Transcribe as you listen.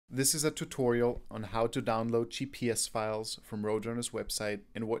This is a tutorial on how to download GPS files from Roadrunner's website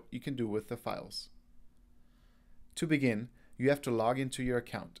and what you can do with the files. To begin, you have to log into your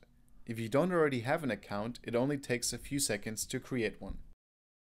account. If you don't already have an account, it only takes a few seconds to create one.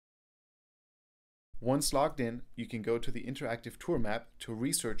 Once logged in, you can go to the interactive tour map to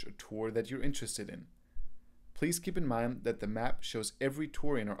research a tour that you're interested in. Please keep in mind that the map shows every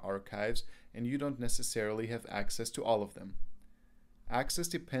tour in our archives and you don't necessarily have access to all of them. Access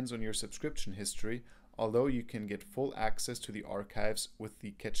depends on your subscription history, although you can get full access to the archives with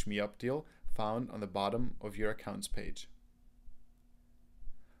the Catch Me Up deal found on the bottom of your accounts page.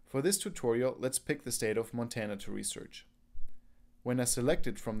 For this tutorial, let's pick the state of Montana to research. When I select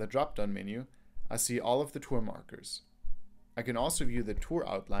it from the drop-down menu, I see all of the tour markers. I can also view the tour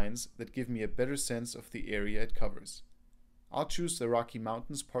outlines that give me a better sense of the area it covers. I'll choose the Rocky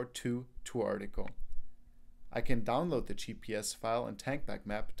Mountains Part 2 tour article. I can download the GPS file and TankBack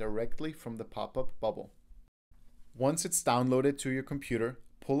map directly from the pop-up bubble. Once it's downloaded to your computer,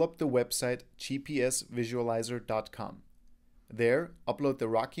 pull up the website gpsvisualizer.com. There, upload the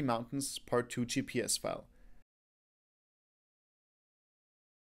Rocky Mountains Part 2 GPS file.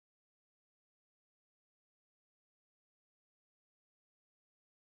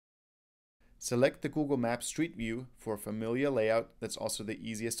 Select the Google Maps Street View for a familiar layout that's also the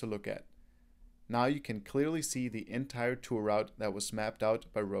easiest to look at. Now you can clearly see the entire tour route that was mapped out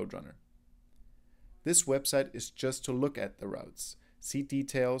by Roadrunner. This website is just to look at the routes, see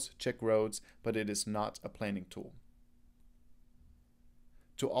details, check roads, but it is not a planning tool.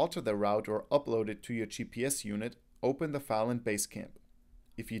 To alter the route or upload it to your GPS unit, open the file in Basecamp.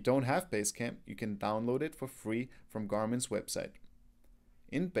 If you don't have Basecamp, you can download it for free from Garmin's website.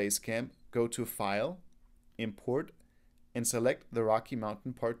 In Basecamp, go to File, Import, and select the Rocky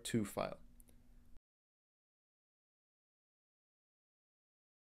Mountain Part 2 file.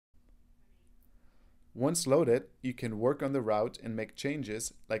 Once loaded, you can work on the route and make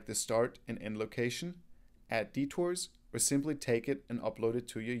changes like the start and end location, add detours, or simply take it and upload it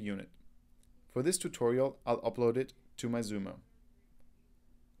to your unit. For this tutorial, I'll upload it to my Zumo.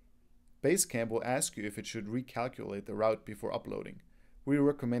 Basecamp will ask you if it should recalculate the route before uploading. We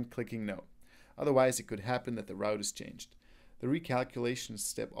recommend clicking No. Otherwise, it could happen that the route is changed. The recalculation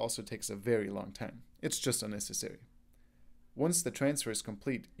step also takes a very long time. It's just unnecessary. Once the transfer is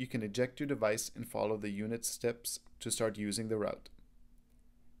complete, you can eject your device and follow the unit steps to start using the route.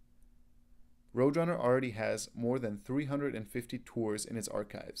 Roadrunner already has more than 350 tours in its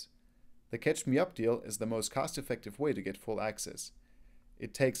archives. The Catch Me Up deal is the most cost-effective way to get full access.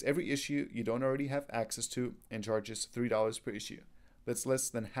 It takes every issue you don't already have access to and charges $3 per issue. That's less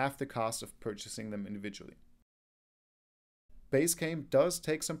than half the cost of purchasing them individually. Basecamp does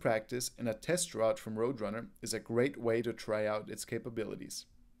take some practice, and a test route from Roadrunner is a great way to try out its capabilities.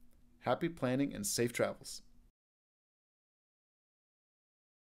 Happy planning and safe travels!